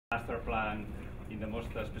master plan in the most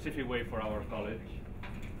specific way for our college.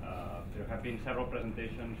 There have been several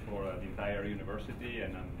presentations for the entire university,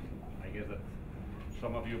 and I guess that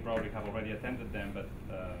some of you probably have already attended them, but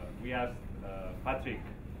we asked Patrick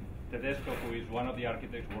Tedesco, who is one of the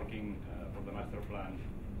architects working for the master plan,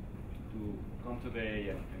 to come today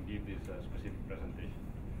and give this specific presentation.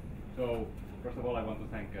 So, first of all, I want to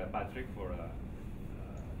thank Patrick for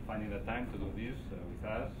finding the time to do this with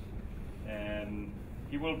us. And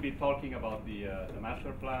he will be talking about the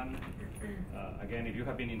master plan. Again, if you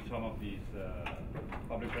have been in some of these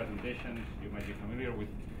public presentations, you might be familiar with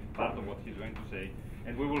part of what he's going to say.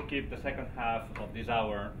 And we will keep the second half of this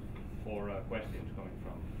hour for questions coming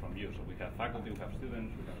from you. So we have faculty, we have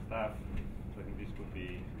students, we have staff. So I think this could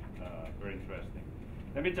be very interesting.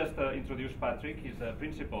 Let me just introduce Patrick. He's a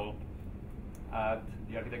principal at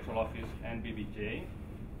the Architectural Office NBBJ,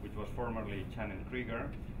 which was formerly Chan & Krieger.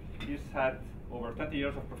 He's had over 20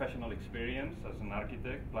 years of professional experience as an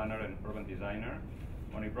architect, planner, and urban designer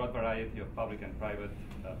on a broad variety of public and private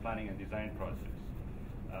planning and design projects.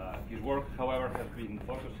 His work, however, has been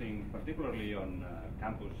focusing particularly on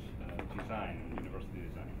campus design and university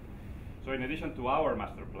design. So in addition to our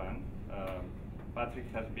master plan, Patrick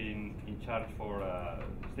has been in charge for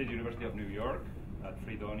State University of New York at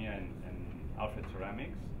Fredonia and Alfred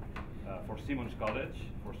Ceramics, for Simmons College,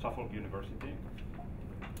 for Suffolk University.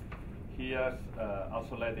 He has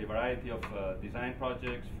also led a variety of design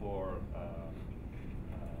projects for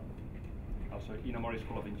also Inamori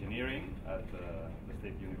School of Engineering at the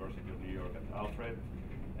State University of New York at Alfred,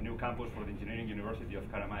 a new campus for the Engineering University of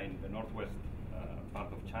Karamai in the northwest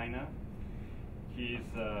part of China. His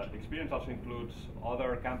experience also includes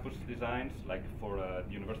other campus designs, like for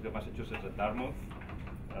the University of Massachusetts at Dartmouth,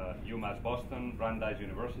 UMass Boston, Brandeis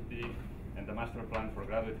University, and the master plan for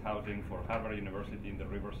graduate housing for Harvard University in the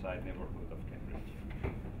Riverside neighborhood of Cambridge.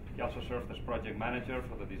 He also served as project manager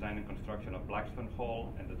for the design and construction of Blackstone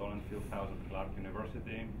Hall and the Dolan Field House at Clark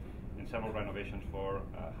University, and several renovations for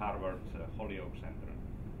Harvard's Holyoke Center.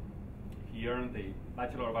 He earned a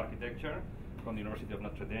Bachelor of Architecture from the University of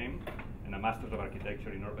Notre Dame and a Master's of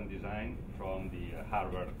Architecture in Urban Design from the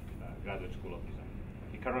Harvard Graduate School of Design.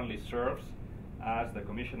 He currently serves as the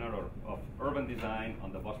Commissioner of Urban Design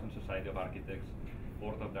on the Boston Society of Architects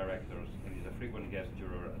Board of Directors, and is a frequent guest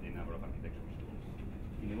juror at a number of architectural schools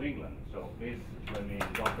in New England. So please let me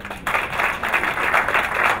welcome him.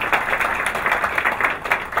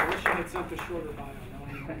 I wish I had sent a shorter bio.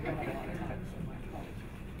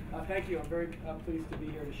 Thank you. I'm very pleased to be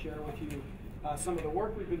here to share with you some of the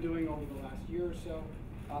work we've been doing over the last year or so.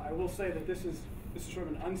 I will say that this is sort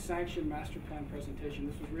of an unsanctioned master plan presentation.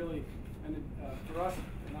 This was really, for us,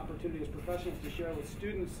 an opportunity as professionals to share with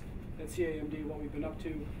students at CAMD what we've been up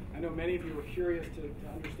to. I know many of you are curious to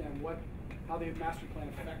understand how the master plan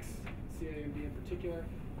affects CAMD in particular,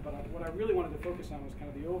 but what I really wanted to focus on was kind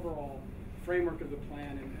of the overall framework of the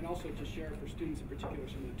plan, and also to share for students in particular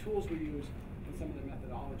some of the tools we use and some of the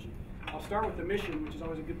methodology. I'll start with the mission, which is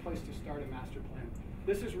always a good place to start a master plan.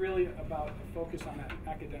 This is really about a focus on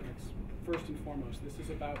academics, first and foremost. This is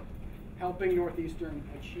about helping Northeastern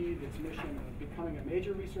achieve its mission of becoming a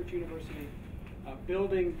major research university,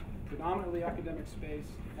 building predominantly academic space,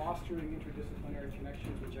 fostering interdisciplinary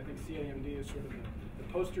connections, which I think CAMD is sort of the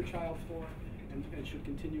poster child for, and should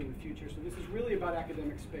continue in the future. So this is really about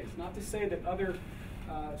academic space. Not to say that other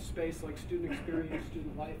space like student experience,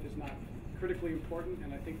 student life is not critically important,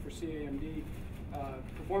 and I think for CAMD,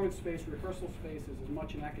 performance space, rehearsal space is as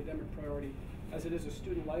much an academic priority as it is a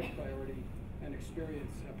student life priority and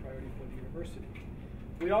experience priority for the university.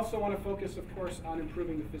 We also want to focus, of course, on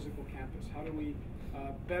improving the physical campus. How do we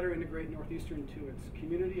better integrate Northeastern to its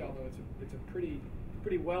community, although it's a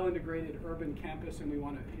pretty well integrated urban campus, and we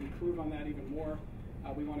want to improve on that even more.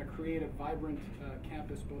 We want to create a vibrant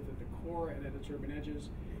campus both at the core and at its urban edges.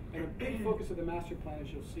 And a big focus of the master plan,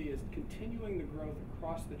 as you'll see, is continuing the growth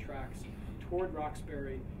across the tracks toward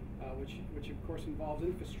Roxbury, which of course involves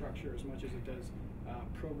infrastructure as much as it does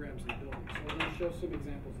programs and buildings. So we're going to show some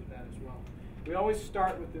examples of that as well. We always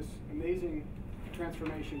start with this amazing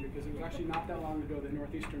transformation because it was actually not that long ago that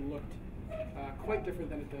Northeastern looked quite different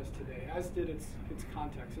than it does today, as did its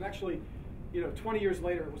context. And actually, 20 years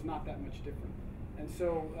later, it was not that much different. And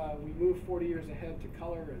so we moved 40 years ahead to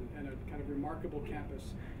color and a kind of remarkable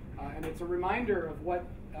campus. And it's a reminder of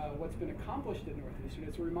what's been accomplished at Northeastern.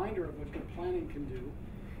 It's a reminder of what good planning can do.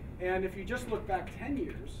 And if you just look back 10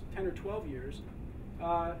 or 12 years,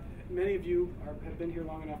 many of you have been here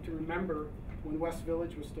long enough to remember when West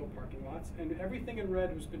Village was still parking lots, and everything in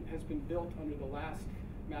red has been built under the last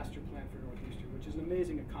master plan for Northeastern, which is an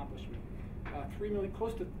amazing accomplishment.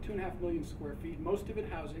 close to 2.5 million square feet, most of it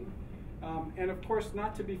housing. And of course,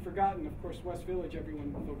 not to be forgotten, of course, West Village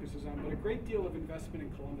everyone focuses on, but a great deal of investment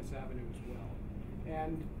in Columbus Avenue as well.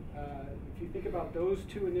 And if you think about those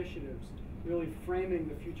two initiatives, really framing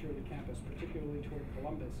the future of the campus, particularly toward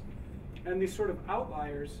Columbus, and these sort of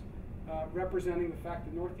outliers representing the fact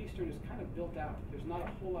that Northeastern is kind of built out. There's not a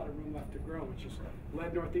whole lot of room left to grow, which has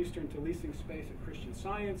led Northeastern to leasing space at Christian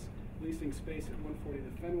Science, leasing space at 140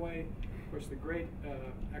 the Fenway. Of course, the great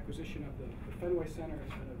acquisition of the Fenway Center has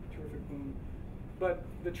been a terrific boom. But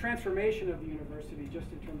the transformation of the university, just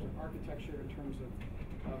in terms of architecture, in terms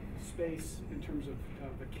of space, in terms of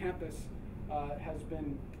the campus, has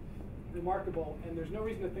been remarkable. And there's no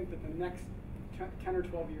reason to think that the next 10 or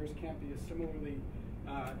 12 years can't be a similarly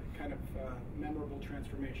memorable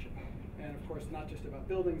transformation. And of course, not just about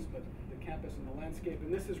buildings, but the campus and the landscape.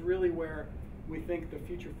 And this is really where we think the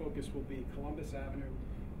future focus will be. Columbus Avenue,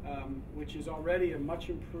 which is already a much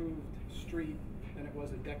improved street than it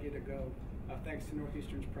was a decade ago, thanks to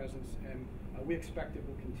Northeastern's presence, and we expect it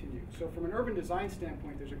will continue. So from an urban design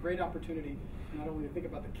standpoint, there's a great opportunity not only to think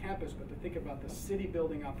about the campus, but to think about the city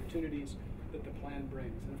building opportunities that the plan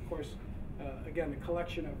brings. And of course, again, the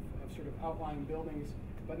collection of sort of outlying buildings,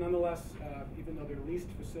 but nonetheless, even though they're leased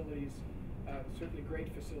facilities, certainly great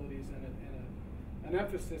facilities, and an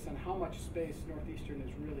emphasis on how much space Northeastern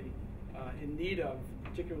is really in need of,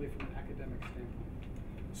 particularly from an academic standpoint.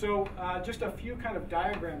 So just a few kind of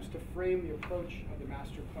diagrams to frame the approach of the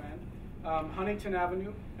master plan. Huntington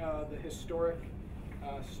Avenue, the historic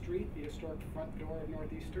street, the historic front door of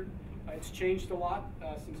Northeastern. It's changed a lot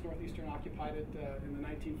since Northeastern occupied it in the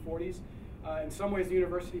 1940s. In some ways, the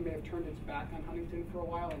university may have turned its back on Huntington for a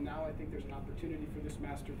while, and now I think there's an opportunity for this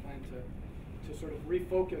master plan to sort of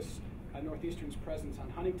refocus Northeastern's presence on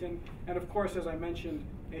Huntington. And of course, as I mentioned,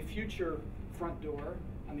 a future front door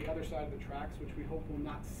on the other side of the tracks, which we hope will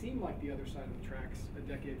not seem like the other side of the tracks a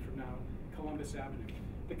decade from now, Columbus Avenue.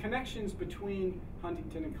 The connections between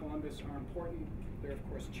Huntington and Columbus are important. They're of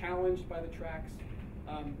course challenged by the tracks,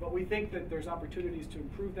 but we think that there's opportunities to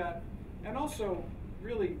improve that. And also,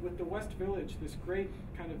 really, with the West Village, this great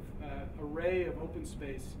kind of array of open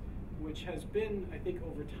space, which has been, I think,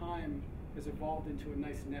 over time, has evolved into a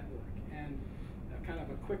nice network. And kind of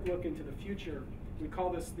a quick look into the future, we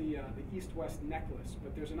call this the East-West necklace,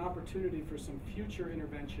 but there's an opportunity for some future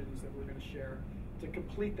interventions that we're going to share to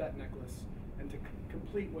complete that necklace and to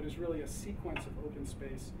complete what is really a sequence of open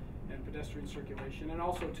space and pedestrian circulation, and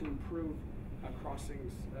also to improve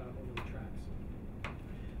crossings over the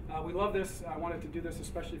tracks. We love this. I wanted to do this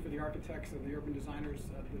especially for the architects and the urban designers,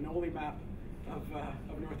 the Noli map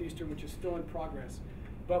of Northeastern, which is still in progress.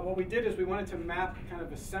 But what we did is we wanted to map kind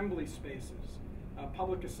of assembly spaces,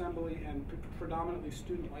 public assembly and predominantly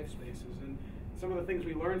student life spaces. And some of the things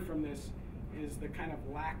we learned from this is the kind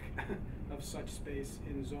of lack of such space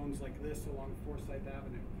in zones like this along Forsyth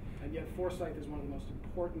Avenue. And yet Forsyth is one of the most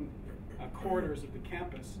important corridors of the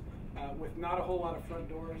campus, with not a whole lot of front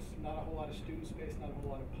doors, not a whole lot of student space, not a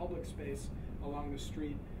whole lot of public space along the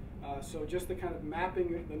street. So just the kind of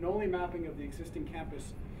mapping, the Noli mapping of the existing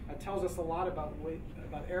campus tells us a lot about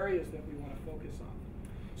areas that we want to focus on.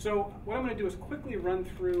 So what I'm going to do is quickly run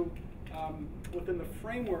through, within the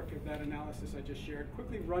framework of that analysis I just shared,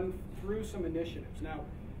 quickly run through some initiatives. Now,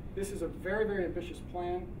 this is a very, very ambitious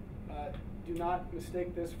plan. Do not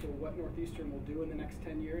mistake this for what Northeastern will do in the next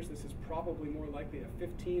 10 years. This is probably more likely a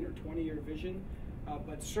 15 or 20-year vision.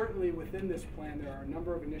 But certainly within this plan, there are a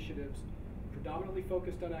number of initiatives predominantly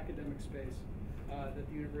focused on academic space that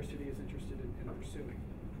the university is interested in pursuing.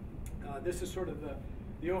 This is sort of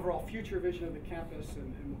the overall future vision of the campus,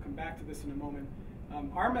 and we'll come back to this in a moment.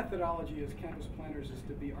 Our methodology as campus planners is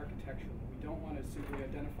to be architectural. We don't want to simply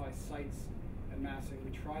identify sites and massing.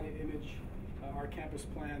 We try to image our campus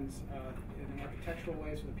plans in an architectural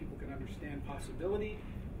way so that people can understand possibility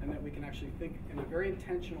and that we can actually think in a very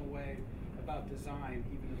intentional way about design,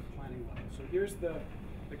 even at the planning level. So here's the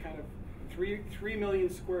kind of 3 million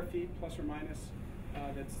square feet plus or minus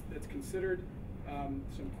that's considered.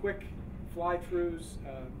 Some quick fly-throughs,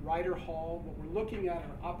 Ryder Hall. What we're looking at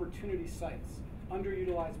are opportunity sites,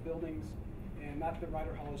 underutilized buildings, and not that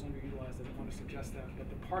Ryder Hall is underutilized, I don't want to suggest that, but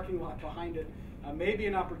the parking lot behind it may be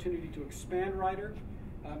an opportunity to expand Ryder,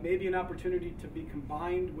 maybe an opportunity to be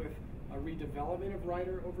combined with a redevelopment of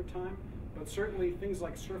Ryder over time, but certainly things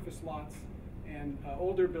like surface lots and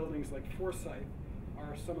older buildings like Forsyth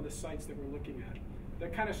are some of the sites that we're looking at.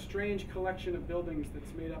 That kind of strange collection of buildings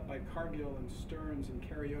that's made up by Cargill and Stearns and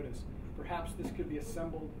Cariotis, perhaps this could be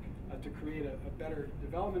assembled to create a better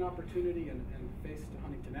development opportunity and face to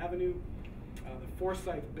Huntington Avenue. The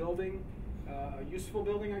Forsyth building a useful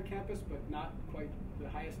building on campus, but not quite the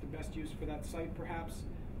highest and best use for that site, perhaps.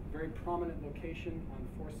 Very prominent location on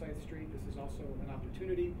Forsyth Street. This is also an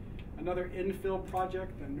opportunity. Another infill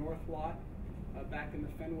project, the North Lot, back in the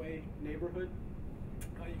Fenway neighborhood.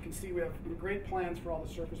 You can see we have great plans for all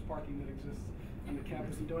the surface parking that exists on the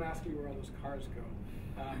campus, and don't ask me where all those cars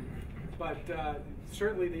go. But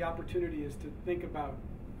certainly the opportunity is to think about,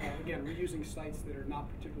 again, reusing sites that are not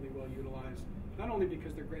particularly well utilized, not only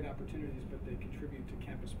because they're great opportunities, but they contribute to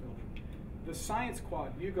campus building. The Science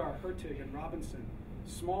Quad, Mugar, Hertig, and Robinson,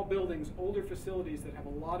 small buildings, older facilities that have a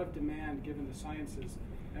lot of demand given the sciences,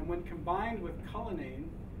 and when combined with Cullinane,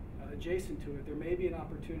 adjacent to it, there may be an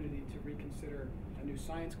opportunity to reconsider a new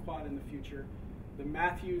Science Quad in the future. The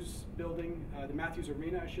Matthews building, the Matthews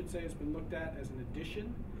Arena, I should say, has been looked at as an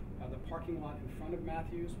addition. The parking lot in front of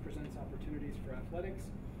Matthews presents opportunities for athletics.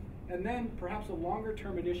 And then perhaps a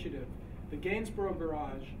longer-term initiative, the Gainsborough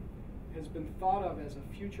Garage has been thought of as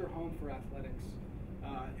a future home for athletics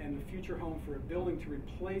and the future home for a building to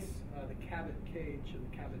replace the Cabot Cage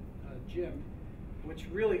and the Cabot Gym, which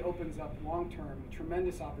really opens up long-term a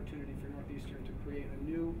tremendous opportunity for Northeastern to create a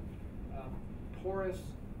new porous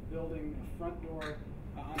building, a front door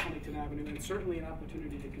on Huntington Avenue, and certainly an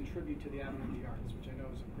opportunity to contribute to the Avenue of the Arts, which I know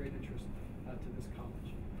is of great interest to this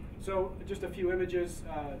college. So just a few images,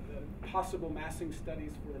 possible massing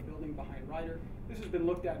studies for a building behind Ryder. This has been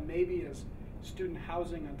looked at maybe as student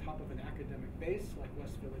housing on top of an academic base like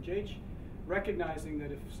West Village H, recognizing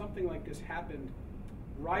that if something like this happened,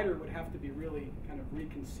 Ryder would have to be really kind of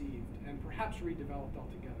reconceived and perhaps redeveloped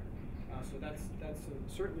altogether. So that's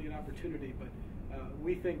certainly an opportunity, but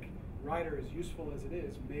we think Ryder, as useful as it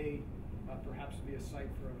is, may perhaps be a site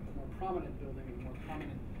for a more prominent building and a more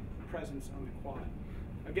prominent presence on the quad.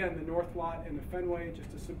 Again, the North Lot and the Fenway,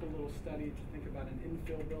 just a simple little study to think about an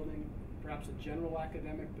infill building, perhaps a general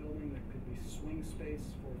academic building that could be swing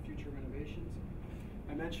space for future renovations.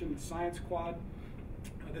 I mentioned the Science Quad.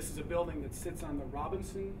 This is a building that sits on the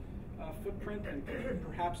Robinson footprint and could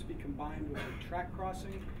perhaps be combined with a track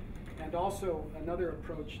crossing. And also another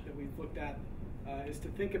approach that we've looked at is to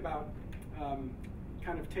think about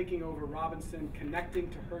kind of taking over Robinson, connecting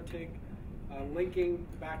to Hertig, linking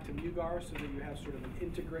back to Mugar so that you have sort of an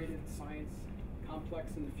integrated science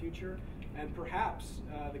complex in the future. And perhaps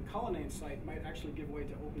the Cullinane site might actually give way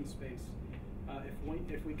to open space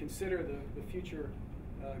if we consider the future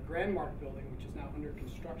Grandmark building, which is now under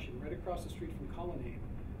construction right across the street from Cullinane.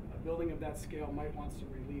 A building of that scale might want some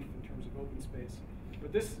relief in terms of open space.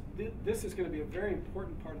 But this is going to be a very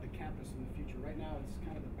important part of the campus in the future. Right now it's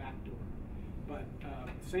kind of the back door. But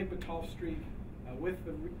St. Botolph Street with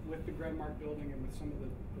the Grandmark building and with some of the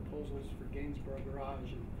proposals for Gainsborough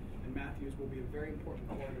Garage and Matthews will be a very important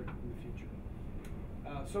corridor in the future.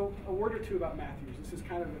 So a word or two about Matthews. This is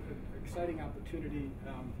kind of an exciting opportunity.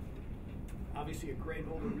 Obviously a great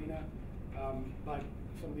old arena, but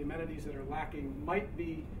some of the amenities that are lacking might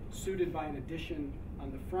be suited by an addition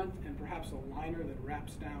on the front and perhaps a liner that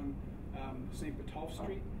wraps down St. Botolph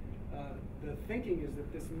Street. The thinking is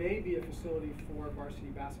that this may be a facility for varsity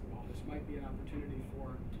basketball. This might be an opportunity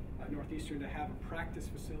for Northeastern to have a practice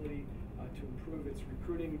facility to improve its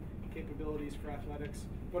recruiting capabilities for athletics,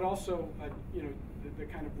 but also the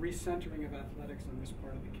kind of recentering of athletics on this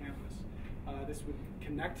part of the campus. This would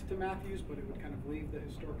connect to Matthews, but it would kind of leave the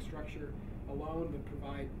historic structure alone, but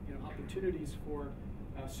provide opportunities for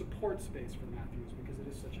support space for Matthews because it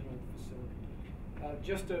is such an old facility.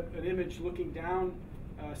 Just an image looking down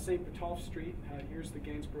St. Botolph Street. Here's the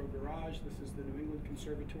Gainsborough Garage. This is the New England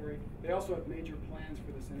Conservatory. They also have major plans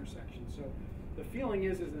for this intersection. So the feeling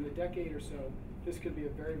is in a decade or so, this could be a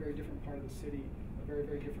very, very different part of the city, a very,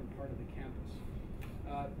 very different part of the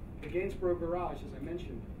campus. The Gainsborough Garage, as I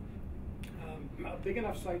mentioned, a big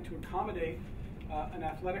enough site to accommodate an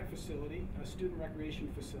athletic facility, a student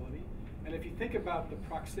recreation facility. And if you think about the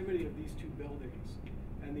proximity of these two buildings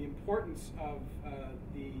and the importance of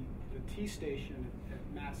the T station at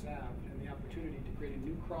Mass Ave and the opportunity to create a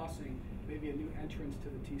new crossing, maybe a new entrance to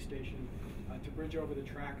the T station, to bridge over the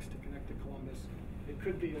tracks to connect to Columbus, it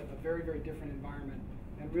could be a very, very different environment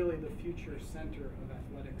and really the future center of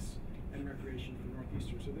athletics and recreation for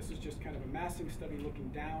Northeastern. So this is just kind of a massing study looking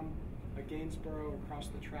down at Gainsborough across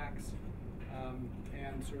the tracks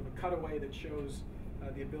and sort of a cutaway that shows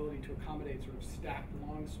the ability to accommodate sort of stacked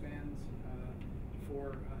long spans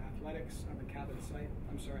for athletics on the Cabot site,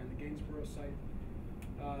 on the Gainsborough site.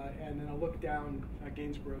 And then a look down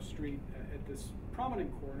Gainsborough Street at this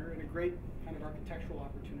prominent corner and a great kind of architectural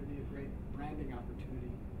opportunity, a great branding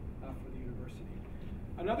opportunity for the university.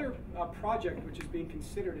 Another project which is being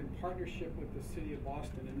considered in partnership with the city of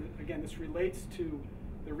Boston, and again, this relates to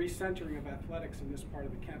the recentering of athletics in this part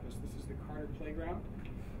of the campus. This is the Carter Playground.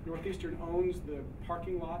 Northeastern owns the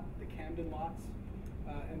parking lot, the Camden lots,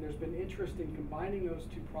 and there's been interest in combining those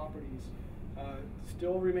two properties,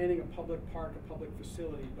 still remaining a public park, a public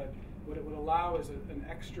facility, but what it would allow is an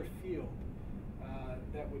extra field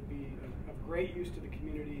that would be of great use to the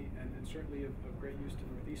community and certainly of great use to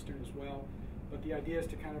Northeastern as well. But the idea is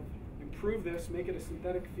to kind of improve this, make it a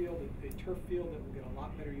synthetic field, a turf field that will get a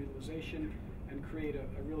lot better utilization and create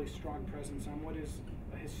a really strong presence on what is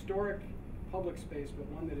a historic public space, but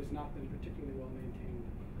one that has not been particularly well maintained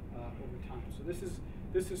over time. So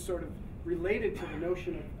this is sort of related to the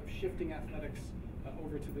notion of shifting athletics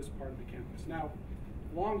over to this part of the campus. Now,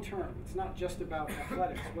 long term, it's not just about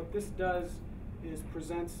athletics. What this does is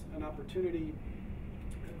presents an opportunity,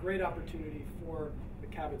 a great opportunity for the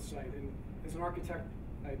Cabot site. And as an architect,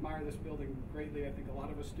 I admire this building greatly. I think a lot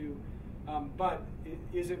of us do. But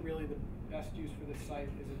is it really the best use for this site?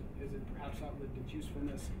 Is it perhaps outlived its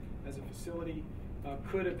usefulness as a facility?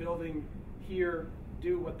 Could a building here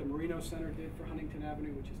do what the Marino Center did for Huntington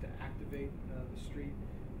Avenue, which is to activate the street?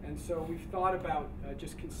 And so we've thought about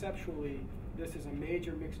just conceptually, this is a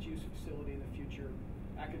major mixed-use facility in the future,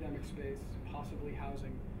 academic space, possibly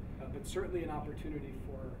housing, but certainly an opportunity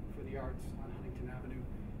for the arts on Huntington Avenue,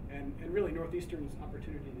 and really Northeastern's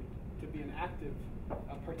opportunity to be an active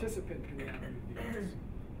participant in the Avenue of the Arts.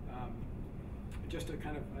 Just a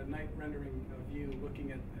kind of a night rendering view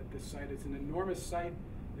looking at this site. It's an enormous site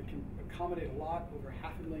that can accommodate a lot, over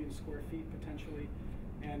 500,000 square feet potentially.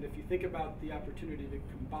 And if you think about the opportunity to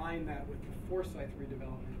combine that with the Forsyth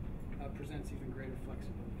redevelopment, presents even greater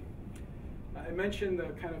flexibility. I mentioned the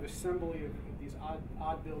kind of assembly of these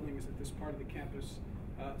odd buildings at this part of the campus.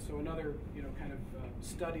 So another kind of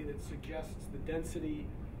study that suggests the density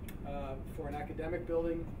for an academic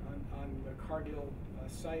building on the Cargill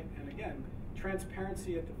site, and again,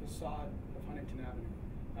 transparency at the facade of Huntington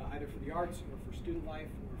Avenue, either for the arts or for student life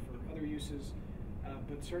or for other uses,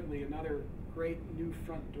 but certainly another great new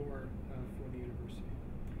front door for the university.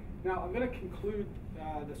 Now, I'm going to conclude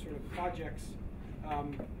the sort of projects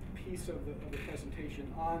piece of the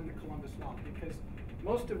presentation on the Columbus lot, because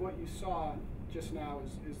most of what you saw just now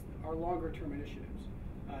is our longer term initiatives,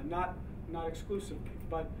 not exclusively,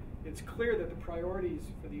 but it's clear that the priorities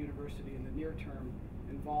for the university in the near term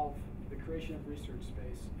involve the creation of research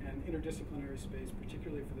space and interdisciplinary space,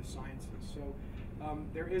 particularly for the sciences. So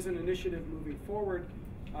there is an initiative moving forward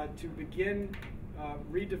to begin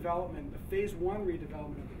redevelopment, the phase 1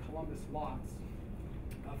 redevelopment of the Columbus lots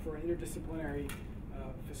for an interdisciplinary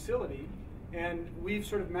facility. And we've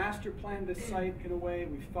sort of master planned this site in a way.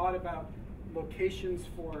 We've thought about locations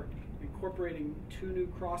for incorporating 2 new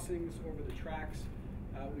crossings over the tracks.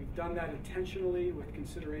 We've done that intentionally with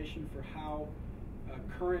consideration for how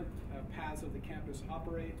current paths of the campus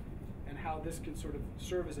operate and how this can sort of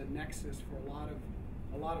serve as a nexus for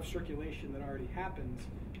a lot of circulation that already happens.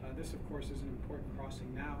 This, of course, is an important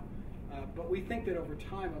crossing now. But we think that over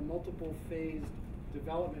time, a multiple phased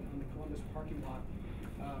development on the Columbus parking lot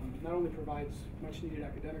not only provides much needed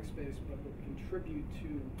academic space, but will contribute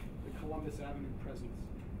to the Columbus Avenue presence,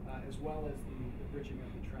 as well as the bridging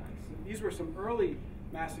of the tracks. And these were some early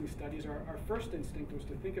massing studies. Our first instinct was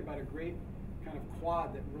to think about a great kind of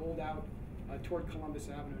quad that rolled out toward Columbus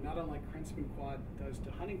Avenue, not unlike Krentzman Quad does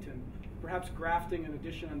to Huntington, perhaps grafting an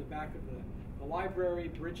addition on the back of the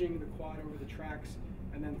library, bridging the quad over the tracks,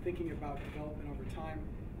 and then thinking about development over time.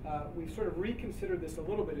 We've sort of reconsidered this a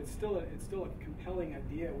little bit. It's still a compelling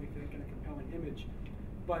idea, we think, and a compelling image.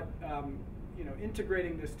 But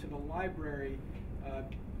integrating this to the library,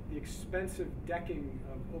 the expensive decking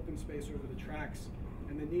of open space over the tracks,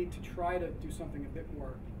 and the need to try to do something a bit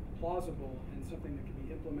more plausible and something that can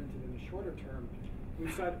be implemented in the shorter term,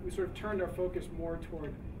 we sort of turned our focus more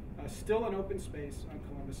toward still an open space on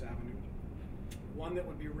Columbus Avenue, one that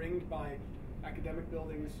would be ringed by academic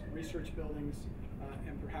buildings, research buildings,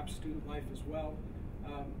 and perhaps student life as well,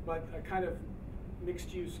 but a kind of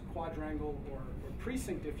mixed-use quadrangle or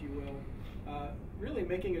precinct, if you will, really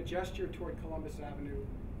making a gesture toward Columbus Avenue,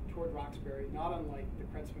 toward Roxbury, not unlike the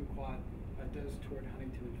Krentzman Quad does toward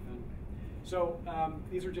Huntington and Fenway. So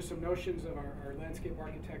these are just some notions of our landscape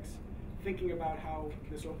architects thinking about how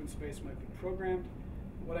this open space might be programmed.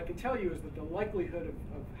 What I can tell you is that the likelihood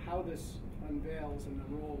of how this unveils and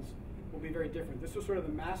unrolls will be very different. This was sort of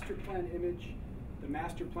the master plan image, the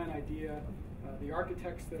master plan idea. The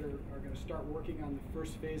architects that are going to start working on the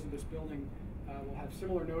first phase of this building will have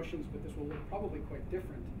similar notions, but this will look probably quite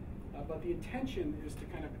different. But the intention is to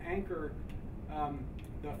kind of anchor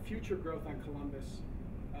the future growth on Columbus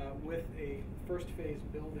with a first phase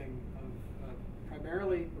building of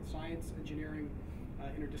primarily with science, engineering,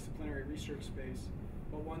 interdisciplinary research space,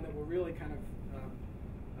 but one that will really kind of,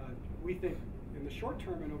 we think, in the short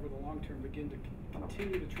term and over the long term, begin to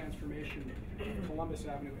continue the transformation of Columbus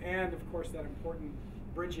Avenue, and of course that important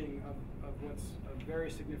bridging of what's a very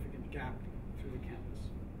significant gap through the campus.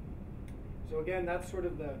 So again, that's sort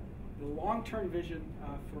of the long-term vision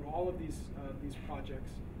for all of these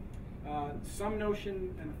projects. Some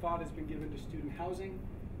notion and thought has been given to student housing.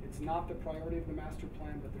 It's not the priority of the master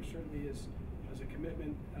plan, but there certainly is a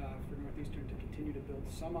commitment for Northeastern to continue to build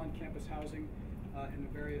some on-campus housing in the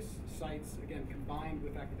various sites, again, combined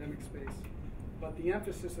with academic space. But the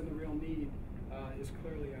emphasis and the real need is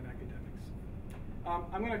clearly on academics.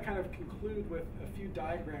 I'm going to kind of conclude with a few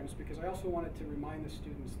diagrams because I also wanted to remind the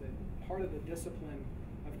students that part of the discipline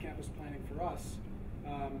of campus planning for us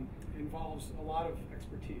involves a lot of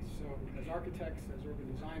expertise. So as architects, as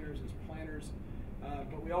urban designers, as planners,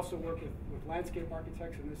 but we also work with landscape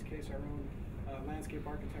architects, in this case our own landscape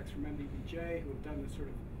architects from MBBJ, who have done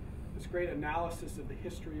this great analysis of the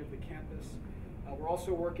history of the campus. We're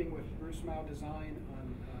also working with Bruce Mao Design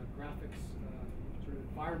on graphics, sort of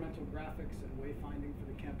environmental graphics and wayfinding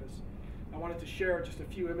for the campus. I wanted to share just a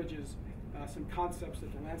few images, some concepts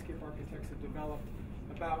that the landscape architects have developed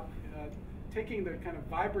about taking the kind of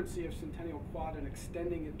vibrancy of Centennial Quad and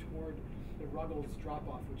extending it toward the Ruggles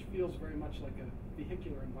drop-off, which feels very much like a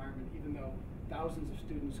vehicular environment, even though thousands of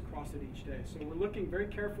students cross it each day. So we're looking very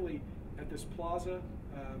carefully at this plaza,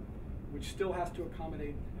 which still has to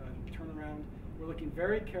accommodate turnaround. We're looking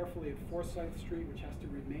very carefully at Forsyth Street, which has to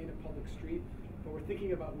remain a public street, but we're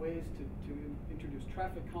thinking about ways to introduce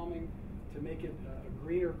traffic calming, to make it a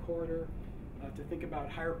greener corridor, to think about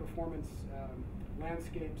higher performance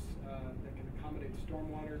landscapes that can accommodate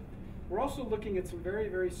stormwater. We're also looking at some very,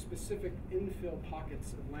 very specific infill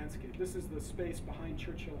pockets of landscape. This is the space behind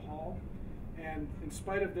Churchill Hall, and in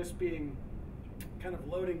spite of this being kind of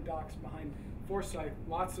loading docks behind Forsyth,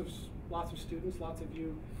 lots of students, lots of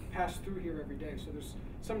you pass through here every day. So there's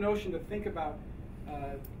some notion to think about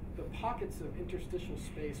the pockets of interstitial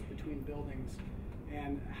space between buildings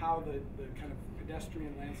and how the kind of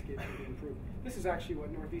pedestrian landscape can be improved. This is actually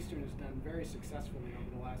what Northeastern has done very successfully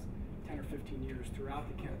over the last 10 or 15 years throughout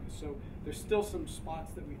the campus. So there's still some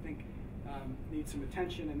spots that we think need some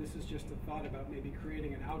attention, and this is just a thought about maybe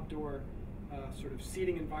creating an outdoor sort of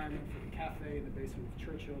seating environment for the cafe in the basement of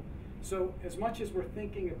Churchill. So as much as we're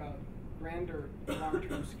thinking about grander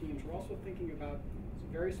long-term schemes, we're also thinking about some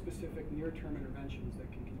very specific near-term interventions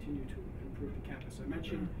that can continue to improve the campus. I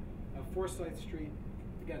mentioned Forsyth Street,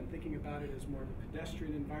 again, thinking about it as more of a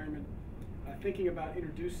pedestrian environment, thinking about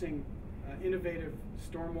introducing innovative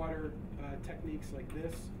stormwater techniques like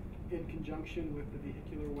this in conjunction with the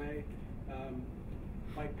vehicular way,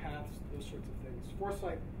 bike paths, those sorts of things.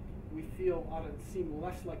 Forsyth, we feel, ought to seem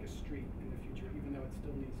less like a street in the future, even though it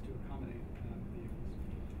still needs to accommodate vehicles.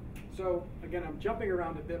 So again, I'm jumping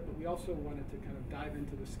around a bit, but we also wanted to kind of dive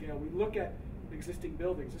into the scale. We look at existing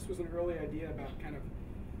buildings. This was an early idea about kind of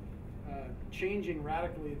changing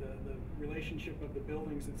radically the relationship of the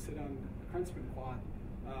buildings that sit on the Krentzman Quad,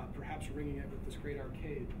 perhaps ringing it with this great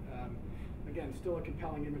arcade. Again, still a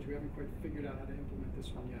compelling image. We haven't quite figured out how to implement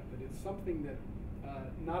this one yet, but it's something that,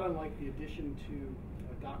 not unlike the addition to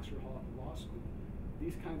Doxer Hall at the law school,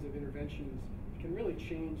 these kinds of interventions can really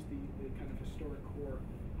change the kind of historic core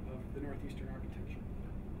of the Northeastern architecture.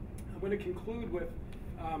 I'm going to conclude with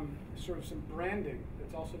sort of some branding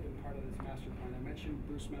that's also been part of this master plan. I mentioned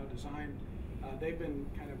Bruce Mao Design. They've been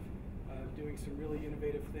kind of doing some really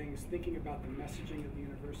innovative things, thinking about the messaging of the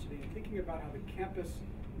university and thinking about how the campus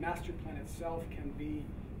master plan itself can be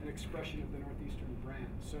an expression of the Northeastern brand.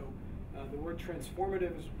 So the word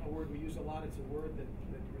transformative is a word we use a lot. It's a word that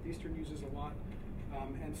Northeastern uses a lot.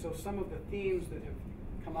 And so some of the themes that have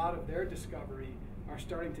come out of their discovery are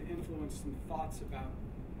starting to influence some thoughts about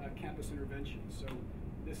campus interventions. So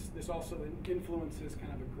this also influences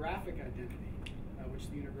kind of a graphic identity, which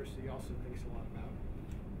the university also thinks a lot about.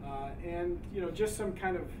 And just some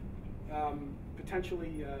kind of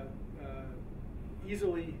potentially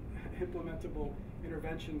easily implementable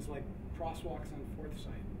interventions like crosswalks on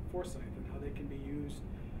Forsyth and how they can be used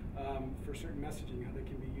for certain messaging, how they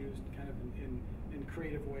can be used kind of in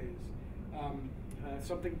creative ways.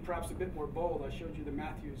 Something perhaps a bit more bold, I showed you the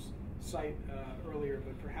Matthews site earlier,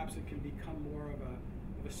 but perhaps it can become more of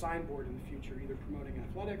a signboard in the future, either promoting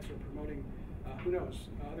athletics or promoting, who knows,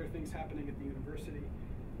 other things happening at the university.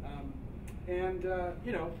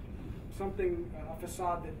 Something, a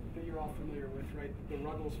facade that you're all familiar with, right? The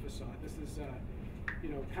Ruggles facade. This is,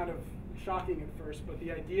 kind of shocking at first, but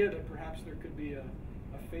the idea that perhaps there could be a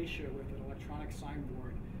fascia with an electronic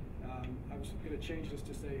signboard I was going to change this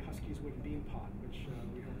to say Husky's Wooden Bean Pot, which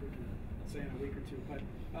we hope we can say in a week or two. But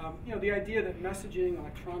you know, the idea that messaging,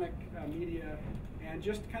 electronic media, and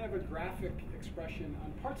just kind of a graphic expression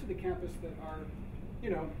on parts of the campus that are, you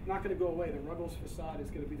know, not going to go away. The Ruggles facade is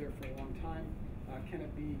going to be there for a long time. Can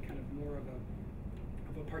it be kind of more of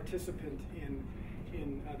a participant in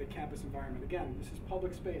the campus environment? Again, this is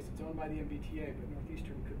public space. It's owned by the MBTA, but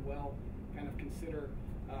Northeastern could well kind of consider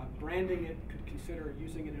branding it, could consider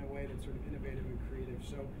using it in a way that's sort of innovative and creative.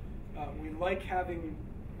 So we like having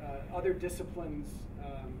other disciplines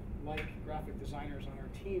like graphic designers on our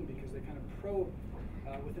team because they kind of probe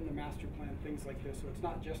within the master plan things like this. So it's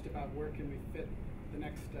not just about where can we fit the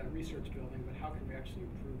next research building, but how can we actually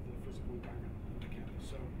improve the physical environment of the campus.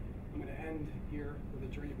 So I'm going to end here where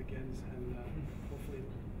the journey begins and hopefully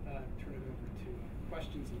turn it over to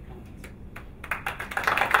questions and comments.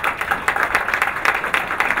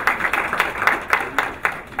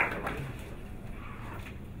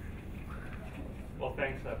 Well,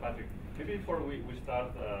 thanks, Patrick. Maybe before we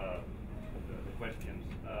start the questions,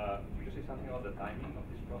 could you say something about the timing of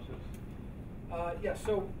this process? Yeah,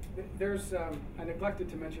 so there's, I neglected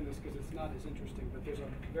to mention this because it's not as interesting, but there's a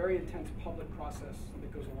very intense public process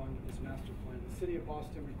that goes along with this master plan. The City of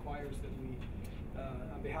Boston requires that we,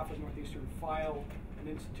 on behalf of Northeastern, file an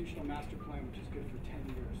institutional master plan which is good for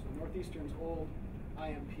 10 years. So Northeastern's old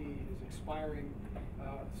IMP is expiring.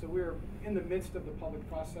 So we're in the midst of the public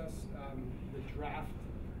process. The draft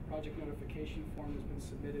project notification form has been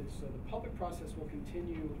submitted. So the public process will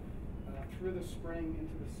continue through the spring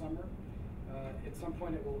into the summer. At some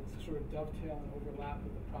point it will sort of dovetail and overlap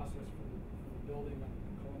with the process for the building on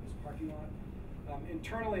the Columbus parking lot.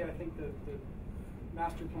 Internally, I think the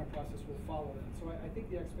master plan process will follow that. So I think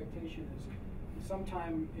the expectation is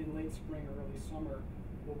sometime in late spring or early summer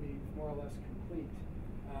will be more or less complete.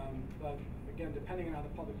 But again, depending on how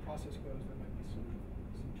the public process goes, there might be some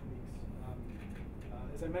tweaks.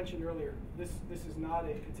 As I mentioned earlier, this is not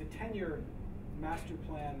a, it's a 10-year master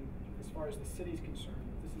plan as far as the city's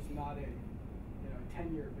concerned. This is not a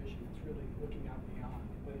 10-year vision. It's really looking out beyond.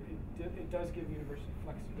 But it does give the university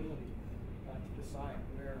flexibility to decide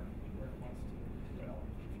where it wants to develop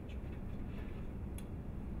in the future.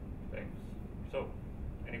 Thanks. So,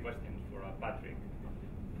 any questions for Patrick?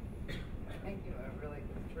 Thank you. A really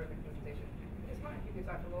terrific presentation. I just wondered if you could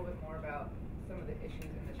talk a little bit more about some of the issues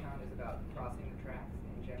and the challenges about crossing the tracks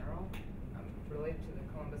in general, related to the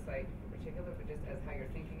Columbus site in particular, but just as how you're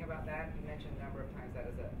thinking about that. You mentioned a number of times that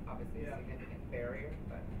as obviously a significant barrier,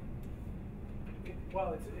 but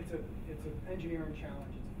well, it's an engineering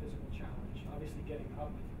challenge. It's a physical challenge. Obviously, getting up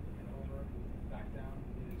and over and back down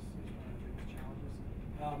is one of the biggest challenges.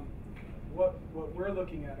 What we're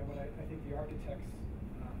looking at, and what I think the architects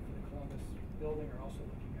for the Columbus building are also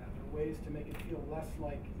looking at, are ways to make it feel less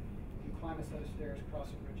like you climb a set of stairs, cross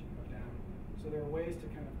a bridge, and go down. So there are ways to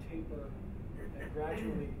kind of taper and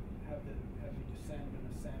gradually have you descend and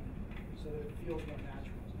ascend, so that it feels more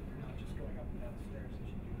natural, so that you're not just going up and down the stairs as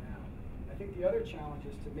you do now. I think the other challenge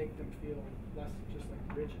is to make them feel less just like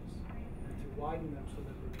bridges, and to widen them so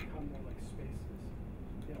that they become more like spaces.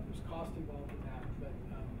 You know, there's cost involved in that,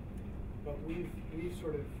 but we've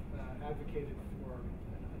sort of advocated for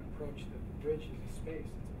an approach that the bridge is a space.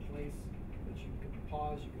 It's a place that you can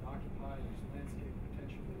pause, you can occupy, there's landscape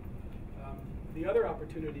potentially. The other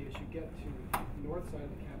opportunity as you get to the north side of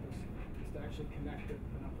the campus is to actually connect at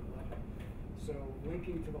an upper level. So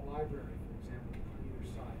linking to the library, for example, on either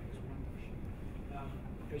side is one notion.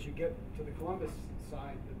 As you get to the Columbus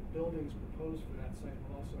side, the buildings proposed for that site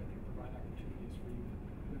will also, I think, provide opportunities for you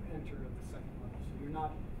to enter at the second level. So you're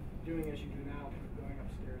not doing as you do now, kind of going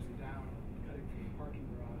upstairs and down, cutting through the parking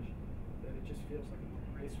garage, that it just feels like a more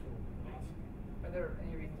graceful velocity. Are there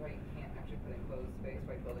any reasons why you can't actually put enclosed space,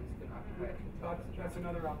 why buildings couldn't occupy it? That's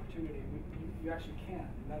another opportunity. You actually can,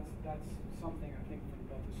 and that's something I think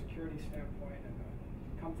from both a security standpoint and a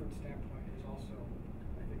comfort standpoint is also,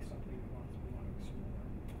 I think, something we want to explore.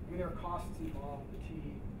 I mean, there are costs involved. The T,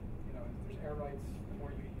 there's air rights. The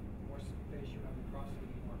more space you have in crossing,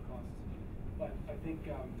 the more costs. But I think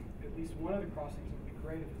at least one of the crossings, it would be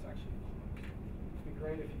great if it's actually closed. It would be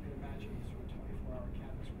great if you could imagine sort of 24-hour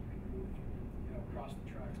campus where you could move, across the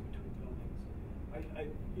tracks between buildings.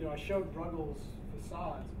 I showed Ruggles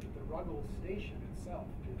facades, but the Ruggles station itself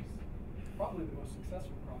is probably the most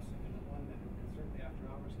successful crossing and the one that certainly after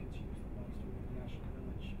hours gets used the most with the National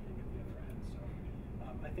Village being at the other end. So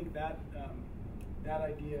I think that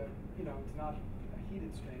idea, it's not a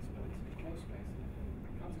heated space, but it's a closed space, and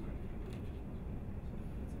consequently people just wasn't.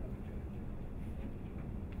 So that's another good idea.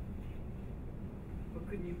 Well,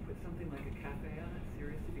 couldn't you put something like a cafe on it,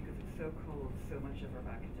 seriously? Because it's so cold, so much of our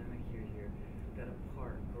academic year here, that a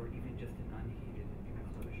park or even just an unheated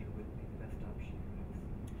enclosure would be the best option.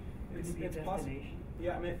 It's be a destination.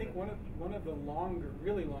 Yeah, I mean, I think one of the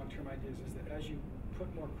really long-term ideas is that as you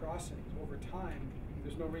put more crossings over time,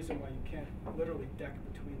 there's no reason why you can't literally deck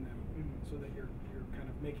between them, so that you're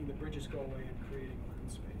kind of making the bridges go away and creating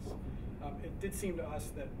open space. It did seem to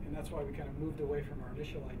us that, and that's why we kind of moved away from our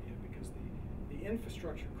initial idea, because the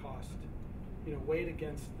infrastructure cost, weighed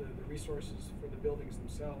against the resources for the buildings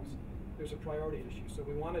themselves. There's a priority issue. So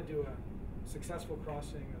we want to do a successful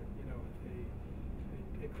crossing,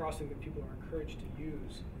 a crossing that people are encouraged to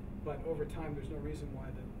use, but over time there's no reason why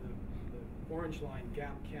the orange line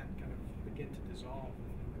gap can't kind of begin to dissolve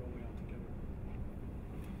and go away altogether.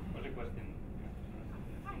 What's the question?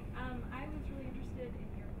 Hi, I was really interested in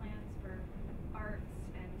your plans for arts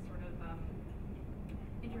and sort of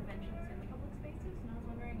interventions in the public spaces, and I was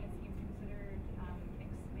wondering if you've considered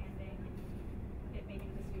expanding it maybe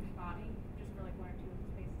to the student body, just for like 1 or 2 of the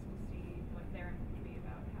spaces to see what their input would be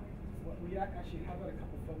about how it's. Well, we actually have had a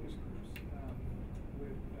couple focus groups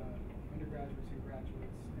with undergraduates and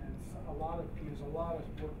graduates, and there's a lot of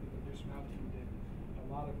work that the Northeastern team did, a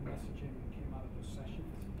lot of messaging that came out of those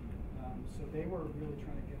sessions. So they were really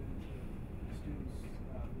trying to get into the students'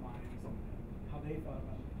 minds and how they thought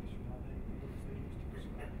about Northeastern, how they used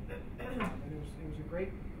to. And it was a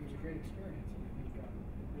great experience, and I think it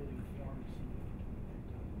really informed some of the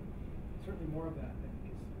work that they've done. Certainly more of that, I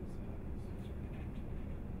think, is certainly.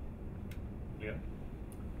 Yeah.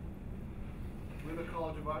 We're the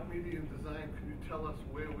College of Art, Media, and Design. Can you tell us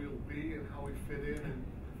where we'll be and how we fit in? And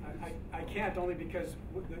I can't, only because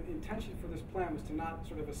the intention for this plan was to not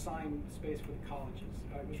sort of assign space for the colleges.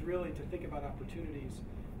 It was really to think about opportunities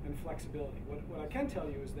and flexibility. What I can tell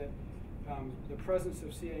you is that the presence of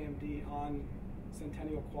CAMD on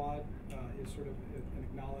Centennial Quad is sort of an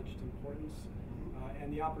acknowledged importance,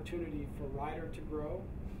 and the opportunity for Ryder to grow,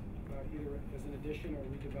 either as an addition or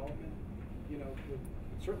redevelopment, would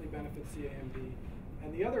certainly benefit CAMD.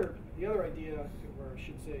 And the other idea, or I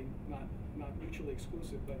should say, not mutually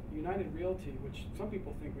exclusive, but United Realty, which some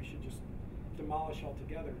people think we should just demolish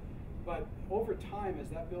altogether. But over time, as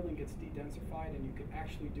that building gets de-densified and you can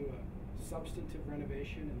actually do a substantive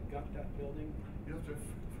renovation and gut that building. You have to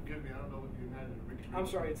forgive me, I don't know what United Realty. I'm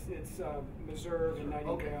sorry, it's Meserve and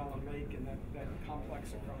Nightingale and Lake and that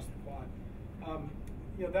complex across the quad.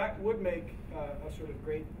 That would make a sort of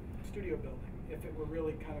great studio building if it were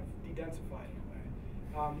really kind of de-densified in a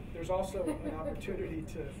way. There's also an opportunity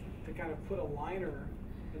to kind of put a liner,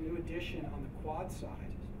 a new addition on the quad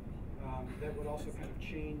side that would also kind of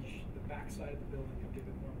change the backside of the building and give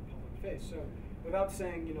it more of a public face. So without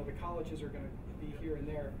saying, the colleges are going to be here and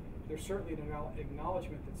there's certainly an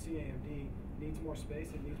acknowledgement that CAMD needs more space,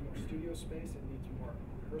 it needs more studio space, it needs more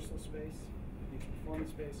rehearsal space, it needs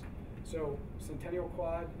performance space. So Centennial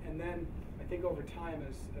Quad, and then I think over time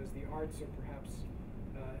as the arts are perhaps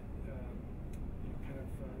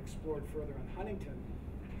explored further on Huntington,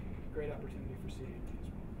 great opportunity for CAMD as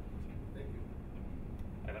well. Thank you.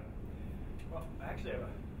 Evan? Well, I actually have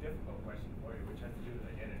a difficult question for you, which has to do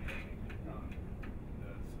with identity. I think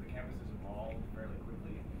the campus has evolved fairly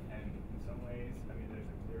quickly, and in some ways, there's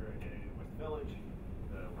a clear identity in West Village.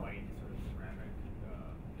 The white sort of ceramic,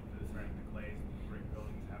 the ceramic glaze brick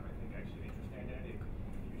buildings have, I think, actually an interesting identity. It could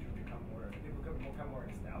in the future become more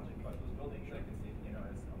nostalgic about those buildings. I can see,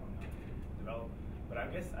 as someone develop. But I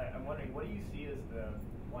guess I'm wondering, what do you see as the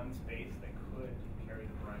one space that could carry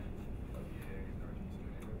the brunt of the Northeastern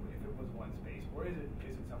if it was one space, or is it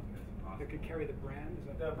something that's impossible? That could carry the brand? Is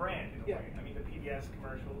that the brand, in a yeah. way. The PBS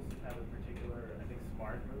commercials have a particular, I think,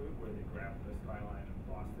 smart move where they grab the skyline of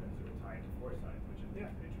Boston and sort of tie it to Forsyth, which is an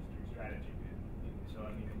interesting strategy. So,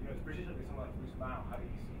 particularly someone like Bruce Mao, how do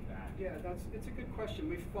you see that? Yeah, it's a good question.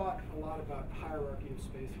 We've thought a lot about hierarchy of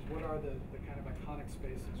spaces. What are the kind of iconic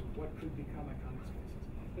spaces? What could become iconic spaces?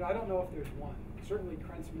 I don't know if there's one. Certainly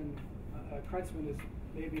Krentzman is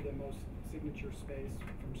maybe the most signature space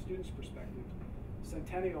from students' perspective.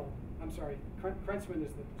 Krentzman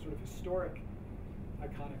is the sort of historic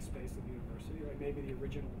iconic space of the university, right? Maybe the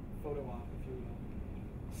original photo op, if you will.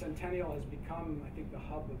 Centennial has become, I think, the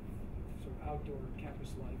hub of sort of outdoor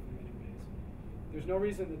campus life in many ways. There's no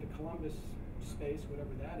reason that the Columbus space,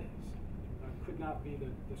 whatever that is, could not be the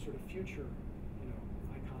sort of future,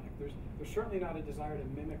 iconic. There's certainly not a desire to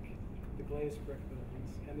mimic the glazed brick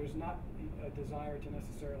buildings, and there's not a desire to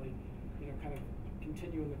necessarily, kind of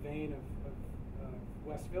continue in the vein of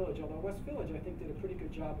West Village. Although West Village, I think, did a pretty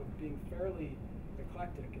good job of being fairly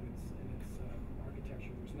eclectic in its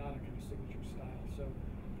architecture. There's not a kind of signature style. So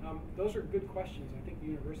Those are good questions. I think the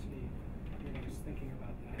university is thinking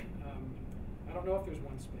about that. I don't know if there's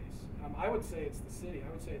one space. I would say it's the city. I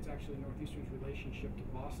would say it's actually Northeastern's relationship to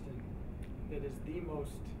Boston that is the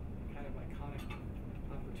most kind of iconic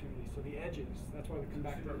opportunity. So the edges, that's why we come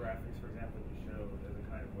back to graphics, for example, you show as a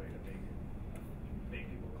kind of way to make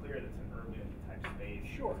people clear that it's an urban type space.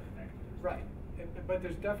 Sure, right. But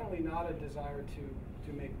there's definitely not a desire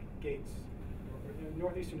to make gates.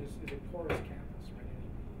 Northeastern is a porous campus, right?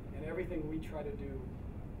 And everything we try to do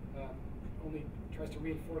only tries to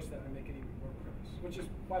reinforce that and make it even more porous, which is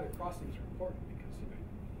why the crossings are important, because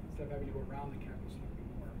instead of having to go around the campus, there will be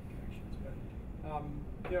more connections. But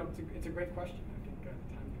it's a great question. I think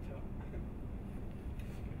time will tell.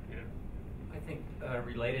 I think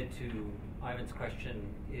related to Ivan's question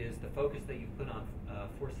is the focus that you put on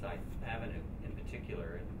Forsyth Avenue in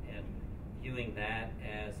particular, and viewing that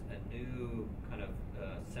as a new kind of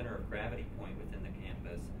center of gravity point within the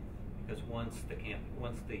campus. Because once the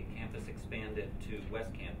campus expanded to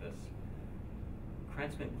West Campus,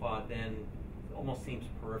 Krentzman Quad then almost seems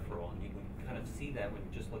peripheral, and you can kind of see that when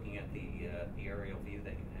just looking at the aerial view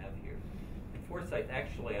that you have here. And Forsyth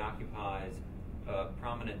actually occupies a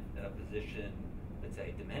prominent position, let's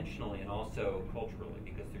say, dimensionally and also culturally,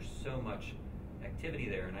 because there's so much activity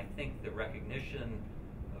there. And I think the recognition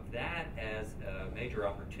of that as a major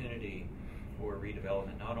opportunity for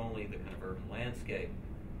redevelopment, not only the kind of urban landscape,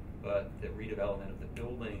 but the redevelopment of the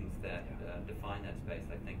buildings that define that space,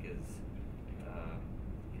 I think is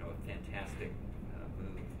a fantastic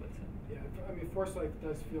move. Let's say. Yeah, I mean, Forsyth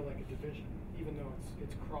does feel like a division, even though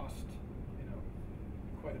it's crossed,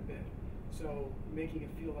 quite a bit. So making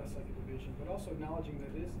it feel less like a division, but also acknowledging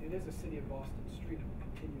that it is a city of Boston street and will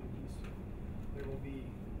continue to be so. There will be,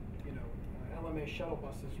 LMA shuttle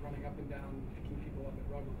buses running up and down, picking people up at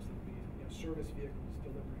Ruggles. There will be, service vehicles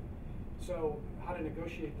delivering. So how to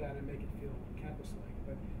negotiate that and make it feel campus-like.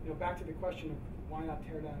 But back to the question of why not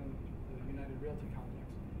tear down the United Realty complex.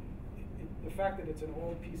 The fact that it's an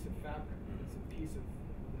old piece of fabric, it's a piece of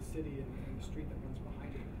the city and the street that runs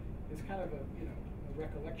behind it, is kind of a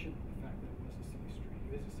recollection of the fact that it was a city street.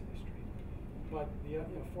 It is a city street. But the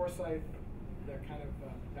Forsyth, the kind of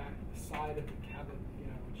back side of the cabin,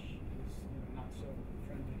 which is not so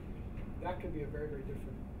friendly, that could be a very, very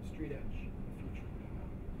different street edge in the future.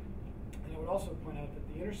 And I would also point out that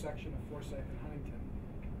the intersection of Forsyth and Huntington,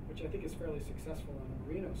 which I think is fairly successful on the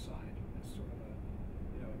Marino side as sort of a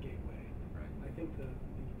gateway. Right. I think the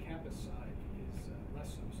campus side is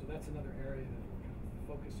less so. So that's another area that we're kind of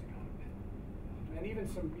focusing on a bit. And even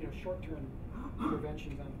some short-term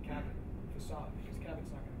interventions on the cabin facade, because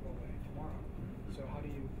cabin's not going to go away tomorrow. So how do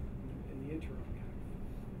you, in the interim, kind of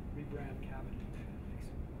rebrand cabin and make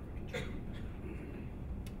it more of a contributing?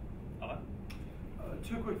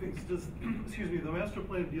 Two quick things. Does the master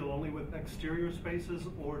plan deal only with exterior spaces,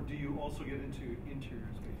 or do you also get into interior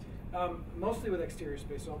spaces? Mostly with exterior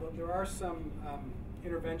space, although there are some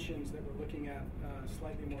interventions that we're looking at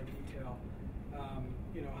slightly more detail.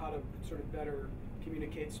 How to sort of better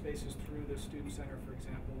communicate spaces through the student center, for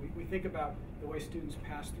example. We think about the way students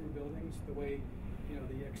pass through buildings, the way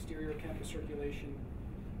the exterior campus circulation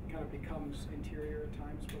kind of becomes interior at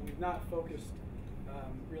times, but we've not focused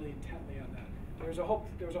really intently on that. There was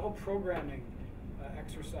a whole programming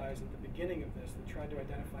exercise at the beginning of this that tried to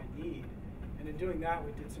identify need, and in doing that,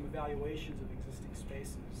 we did some evaluations of existing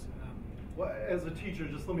spaces. Well, as a teacher,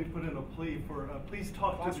 just let me put in a plea for please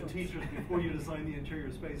talk to the teachers before you design the interior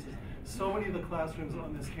spaces. So many of the classrooms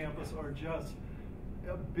on this campus are just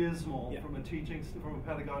abysmal from a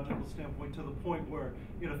pedagogical standpoint, to the point where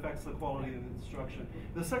it affects the quality of the instruction.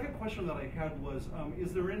 The second question that I had was,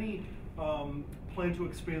 is there any plan to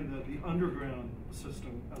expand the underground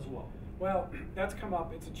system as well? Well, that's come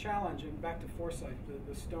up. It's a challenge. And back to Forsyth,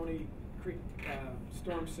 the Stony Creek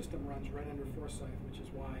storm system runs right under Forsyth, which is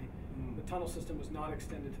why the tunnel system was not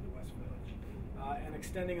extended to the West Village. And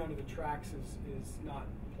extending under the tracks is not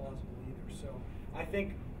plausible either. So I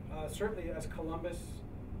think certainly as Columbus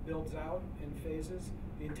builds out in phases,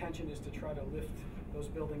 the intention is to try to lift those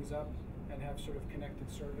buildings up and have sort of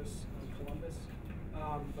connected service on Columbus.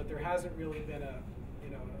 But there hasn't really been a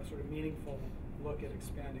sort of meaningful look at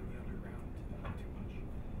expanding the underground too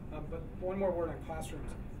much. But one more word on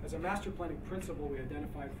classrooms. As a master planning principle, we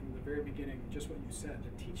identified from the very beginning just what you said,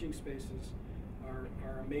 that teaching spaces are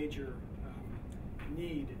a major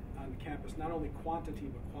need on campus, not only quantity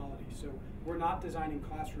but quality. So we're not designing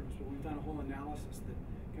classrooms, but we've done a whole analysis that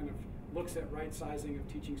kind of looks at right sizing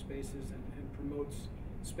of teaching spaces and promotes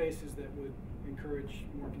spaces that would encourage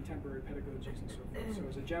more contemporary pedagogies and so forth. So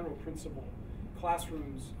as a general principle,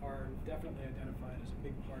 classrooms are definitely identified as a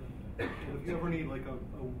big part of it. If you ever need like a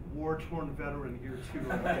war-torn veteran here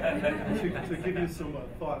to give you some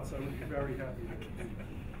thoughts, I would be very happy.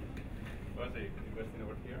 Was a question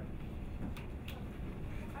over here?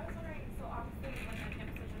 I was wondering, so obviously when the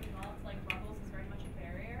campus has been developed, like Ruggles is very much a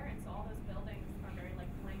barrier, and so all those buildings are very like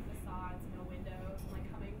blank facades, no windows, and like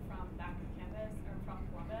coming from back to campus or from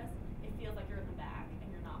Columbus, it feels like you're in the back and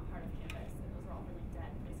you're not part of campus, and those are all really dead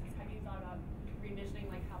places. Have you thought about re-envisioning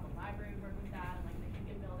like how the library would work with that, and like the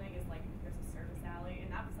Hinken building is like there's a service alley, and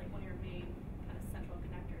that was like one of your main kind of central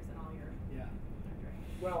connectors in all your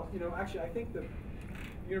Well, actually, I think the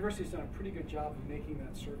university's done a pretty good job of making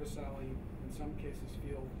that service alley, in some cases,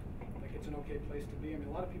 feel like it's an okay place to be. I mean,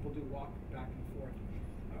 a lot of people do walk back and forth.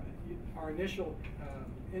 Our initial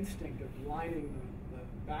instinct of lining the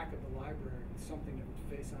back of the library with something that would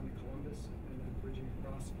face onto Columbus and then bridging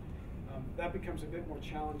across, that becomes a bit more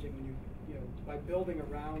challenging when by building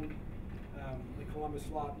around the Columbus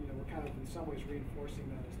lot, we're kind of in some ways reinforcing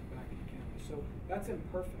that as the back of the campus. So that's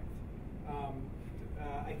imperfect.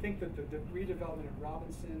 I think that the redevelopment of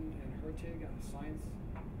Robinson and Hertig on the science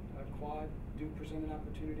quad do present an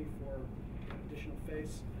opportunity for an additional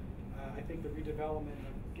face. I think the redevelopment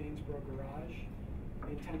of Gainsborough Garage,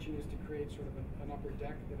 the intention is to create sort of an upper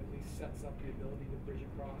deck that at least sets up the ability to bridge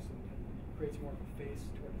across and creates more of a face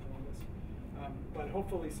toward Columbus. But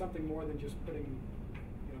hopefully something more than just putting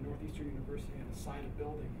Northeastern University on the side of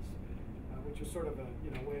buildings, which was sort of a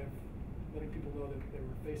way of letting people know that they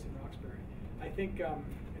were facing Roxbury. I think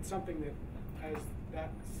it's something that, as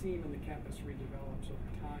that seam in the campus redevelops over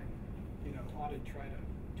time, ought to try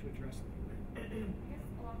to address it. I guess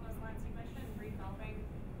along those lines, you mentioned redeveloping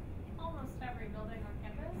almost every building on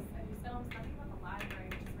campus, and you said almost nothing about the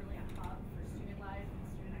library, which is really a hub for student life and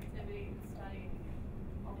student activity and study,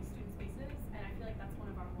 all these student spaces. And I feel like that's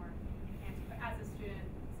one of our more as a student,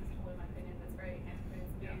 this is totally my opinion, but it's very antiquated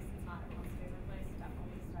space. It's not everyone's favorite place to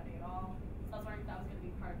definitely study at all. So I was wondering if that was going to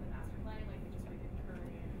be part of the master planning, like we just redid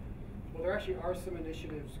Curry. Well, there actually are some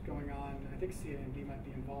initiatives going on. I think CNMD might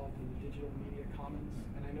be involved in the Digital Media Commons,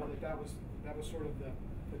 and I know that was sort of the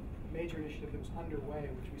major initiative that was underway,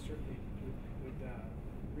 which we certainly would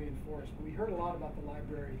reinforce. But we heard a lot about the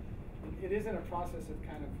library. It is in a process of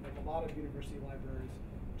kind of like a lot of university libraries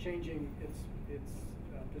changing its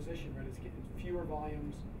position, right? It's getting fewer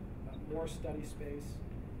volumes, more study space.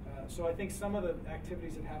 So I think some of the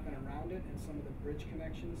activities that happen around it and some of the bridge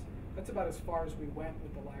connections, that's about as far as we went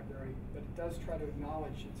with the library, but it does try to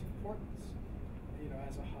acknowledge its importance,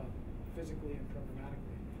 as a hub, physically and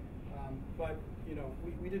programmatically. But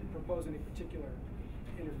we didn't propose any particular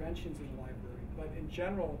interventions in the library, but in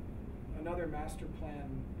general, another master plan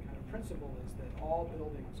kind of principle is that all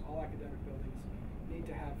buildings, all academic buildings, need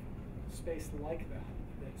to have space like that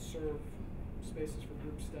serve spaces for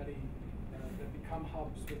group study, that become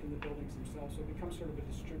hubs within the buildings themselves. So it becomes sort of a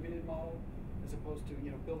distributed model as opposed to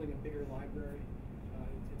building a bigger library.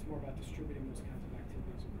 It's more about distributing those kinds of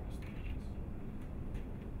activities across the campus.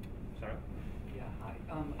 Sarah? Yeah, hi.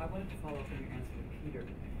 I wanted to follow up on your answer to Peter,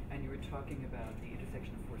 and you were talking about the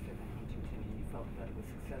intersection of 47 and Huntington, and you felt that it was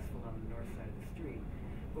successful on the north side of the street.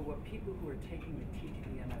 But what people who are taking the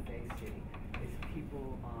TTD MFA see is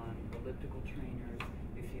people on elliptical trainers,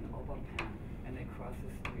 they see an Oberpan, and they cross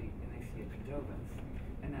the street and they see a Cadovans.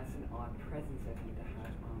 And that's an odd presence, I think, to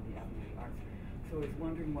have on the Avenue of the Arts. So I was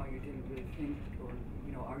wondering why you didn't really think, or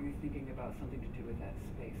are you thinking about something to do with that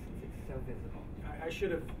space since it's so visible? I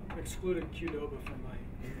should have excluded Qdoba from my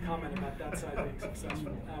comment about that side being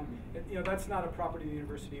successful. That's not a property the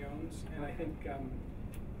university owns, and I think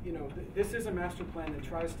this is a master plan that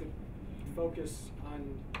tries to focus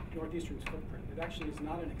on Northeastern's footprint. It actually is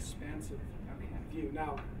not an expansive view.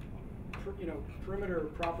 Now, perimeter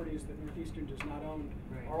properties that Northeastern does not own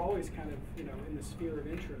are always kind of in the sphere of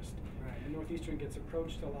interest, and Northeastern gets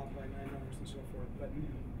approached a lot by landowners and so forth. But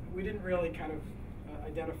we didn't really kind of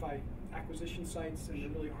identify acquisition sites, and there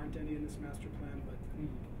really aren't any in this master plan. But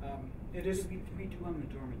it is. We do own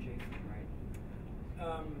the dorm adjacent,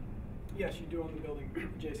 right? Yes, you do own the building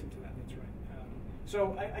adjacent to that. That's right.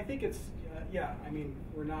 So I think it's I mean,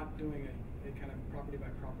 we're not doing a kind of property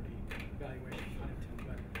by property evaluation of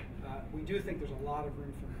Huntington, but we do think there's a lot of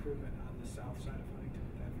room for improvement on the south side of Huntington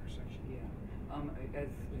with that intersection. Yeah.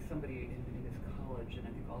 As somebody in this college, and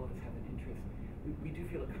I think all of us have an interest, we do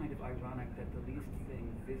feel it kind of ironic that the least thing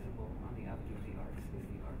visible on the Avenue of the Arts is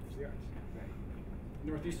the arts. The arts. Right.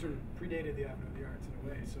 Northeastern predated the Avenue of the Arts in a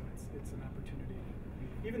way, so it's an opportunity.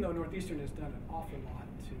 Even though Northeastern has done an awful lot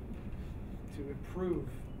to improve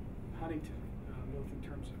Huntington, both in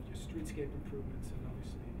terms of just streetscape improvements and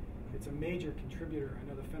obviously it's a major contributor. I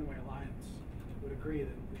know the Fenway Alliance would agree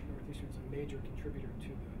that Northeastern is a major contributor to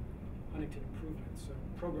the Huntington improvements. So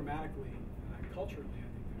programmatically and culturally, I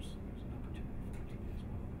think there's an opportunity for it to be as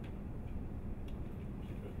well.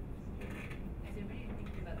 Is anybody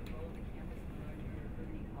thinking about the role of the campus in the larger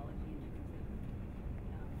urban ecology in terms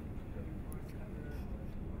of urban forest cover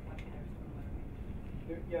or habitat or stormwater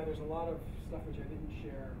management? There's a lot of stuff which I didn't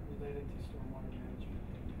share related to stormwater management.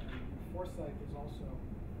 And foresight is also,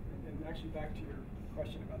 and actually back to your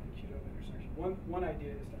question about the Qdoba intersection. One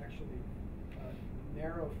idea is to actually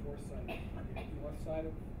narrow foresight on the north side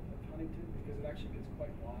of Huntington because it actually gets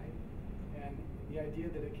quite wide. And the idea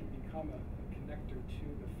that it can become a connector to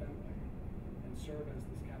the Fenway and serve as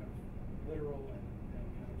this kind of literal and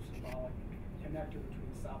kind of symbolic connector between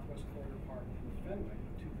the Southwest Corridor Park and the Fenway,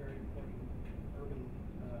 two very important urban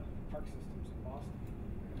park systems in Boston.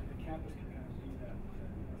 And the campus can kind of be that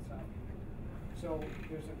north-south connector. So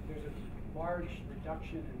there's a large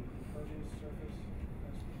reduction in impervious surface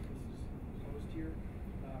as this is proposed here,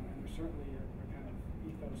 and there's certainly a kind of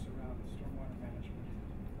ethos around stormwater management,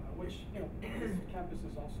 which this campus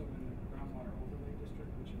is also in the groundwater overlay district,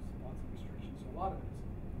 which has lots of restrictions. So a lot of it is,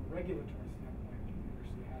 from a regulatory standpoint, the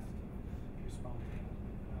university has to respond to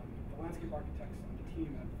that. The landscape architects on the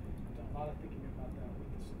team have done a lot of thinking about that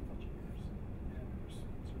with us in a bunch of years, and there's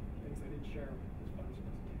sort of things I didn't share as part of this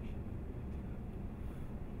presentation related to that.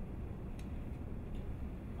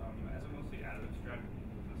 As a mostly additive strategy,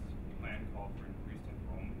 does this plan call for increased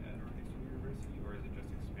enrollment at Northeastern University, or is it just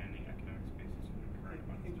expanding academic spaces in the current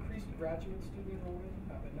abundance? Increased graduate student enrollment,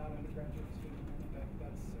 but not undergraduate student enrollment.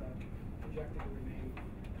 That's projected to remain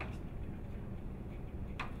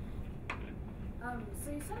So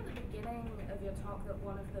you said at the beginning of your talk that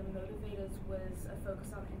one of the motivators was a focus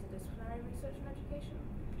on interdisciplinary research and education.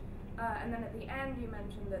 And then at the end you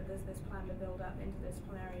mentioned that there's this plan to build up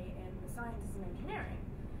interdisciplinary in the sciences and engineering.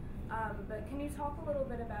 But can you talk a little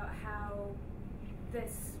bit about how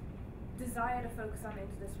this desire to focus on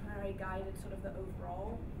interdisciplinary guided sort of the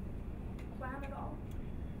overall plan at all?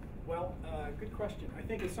 Well, good question. I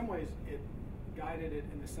think in some ways it guided it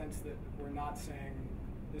in the sense that we're not saying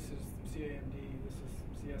this is CAMD, this is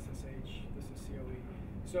CSSH, this is COE.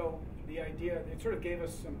 So the idea, it sort of gave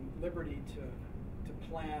us some liberty to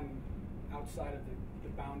plan outside of the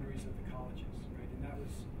boundaries of the colleges, right? And that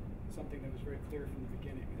was something that was very clear from the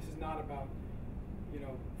beginning. This is not about,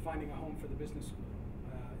 finding a home for the business school.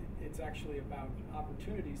 It's actually about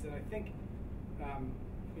opportunities that I think,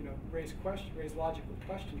 raise logical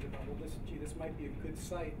questions about, well, this might be a good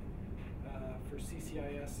site for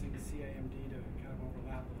CCIS and CAMD to kind of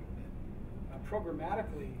overlap a little bit.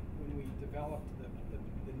 Programmatically, when we developed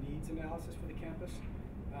the needs analysis for the campus,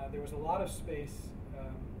 there was a lot of space.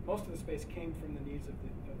 Most of the space came from the needs of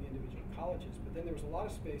the individual colleges, but then there was a lot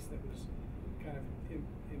of space that was kind of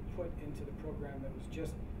input into the program that was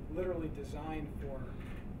just literally designed for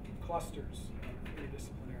clusters of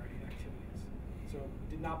interdisciplinary activities. So it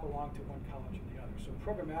did not belong to one college or the other. So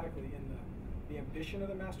programmatically in the ambition of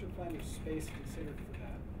the master plan, there's space considered for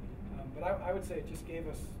that. But I would say it just gave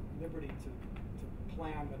us liberty to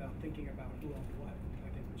plan without thinking about who owned what, I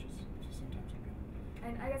think, which is sometimes good.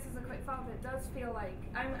 And I guess as a quick follow-up, it does feel like,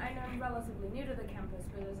 I know I'm relatively new to the campus,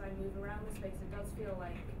 but as I move around the space, it does feel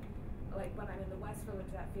like when I'm in the West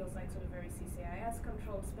Village, that feels like sort of very CCIS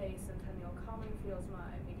controlled space. Centennial Common feels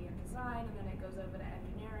my media and design, and then it goes over to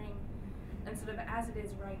engineering. And sort of as it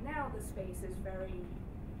is right now, the space is very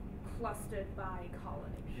clustered by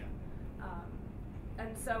college. Yeah.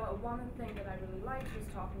 And so one thing that I really liked was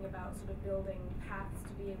talking about sort of building paths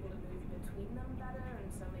to be able to move between them better, and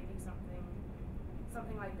so maybe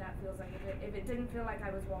something like that feels like if it didn't feel like I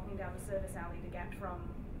was walking down a service alley to get from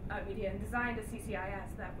media and design to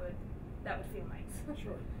CCIS, that would feel nice.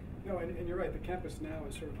 Sure. No, and you're right. The campus now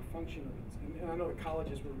is sort of a function of it, and I know the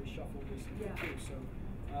colleges were reshuffled recently too. So,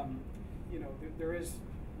 there is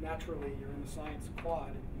naturally, you're in the science quad,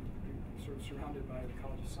 and you're sort of surrounded by the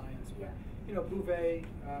College of Science. But, Bouvet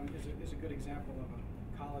is a good example of a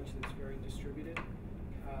college that's very distributed,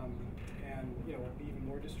 and will be even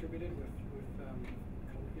more distributed with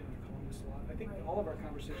Columbus a lot. I think all of our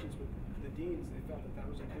conversations with the deans, they felt that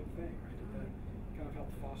was a good thing, right? That kind of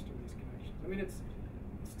helped foster these connections. I mean, it's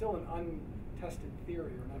still an untested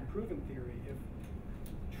theory or an unproven theory if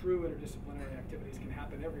true interdisciplinary activities can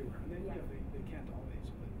happen everywhere. And they can't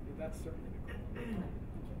always, but that's certainly the goal.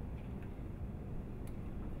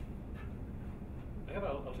 I have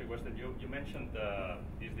also a question. You mentioned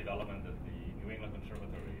this development that the New England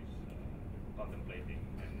Conservatory is contemplating,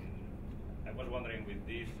 and I was wondering, with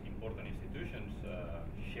these important institutions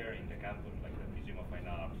sharing the campus, like the Museum of Fine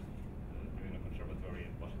Arts, the New England Conservatory,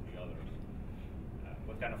 and possibly others,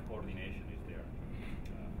 what kind of coordination is there?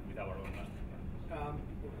 with our own master plan?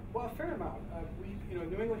 Well, a fair amount. New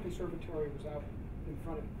England Conservatory was out in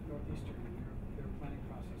front of Northeastern in their planning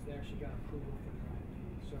process. They actually got approval for their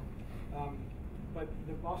IND. So, but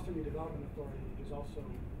the Boston Redevelopment Authority is also,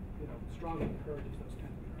 strongly encourages those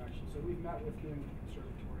kinds of interactions. So we've met with New England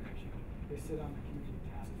Conservatory. Actually, they sit on the community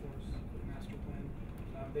task force for the master plan.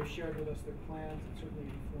 They've shared with us their plans and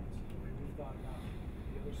certainly influenced the way we've thought about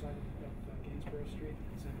the other side of Gainsborough Street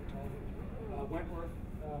and San Bertoldo. Wentworth,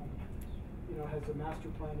 has a master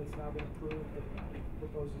plan that's now been approved that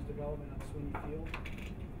proposes development on Sweeney Field,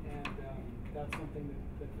 and that's something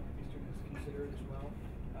that Northeastern has considered as well.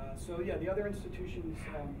 So yeah, the other institutions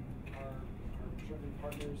are certainly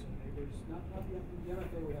partners and neighbors. Not the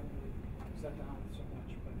MFA we haven't really sat down with so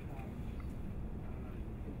much, but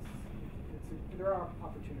there are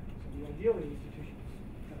opportunities. I mean, ideally, institutions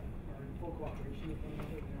are in full cooperation with one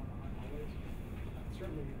another. They aren't always.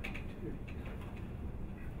 Certainly an opportunity.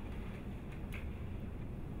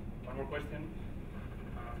 One more question?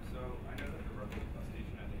 So I know that the Russell Bus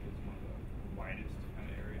Station, I think, is one of the widest kind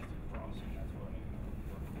of areas to cross, and that's why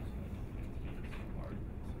workers are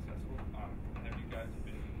successful. Have you guys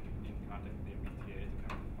been in contact with the MBTA to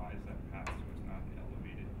kind of devise that path so it's not an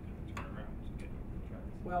elevated turnaround to get over the tracks?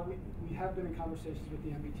 Well, we have been in conversations with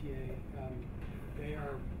the MBTA. They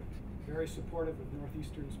are very supportive of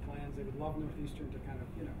Northeastern's plans. They would love Northeastern to kind of,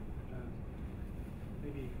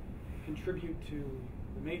 maybe contribute to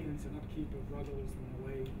the maintenance and upkeep of Ruggles in a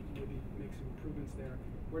way, maybe make some improvements there.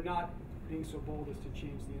 We're not being so bold as to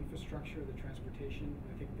change the infrastructure, the transportation.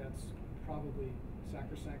 I think that's probably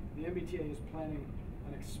sacrosanct. The MBTA is planning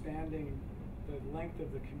on expanding the length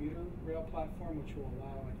of the commuter rail platform, which will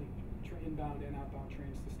allow, I think, inbound and outbound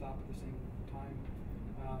trains to stop at the same time.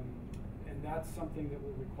 And that's something that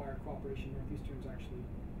will require cooperation. Northeastern's actually,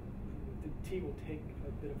 the T will take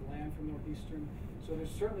a bit of land from Northeastern. So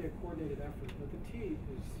there's certainly a coordinated effort, but the T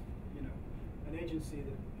is, an agency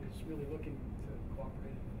that is really looking to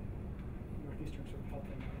cooperate. Northeastern sort of help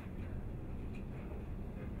them out with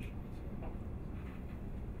their mission.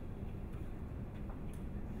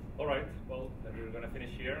 All right, well, then we're going to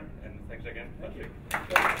finish here, and thanks again. Thank you.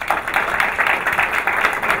 Patrick.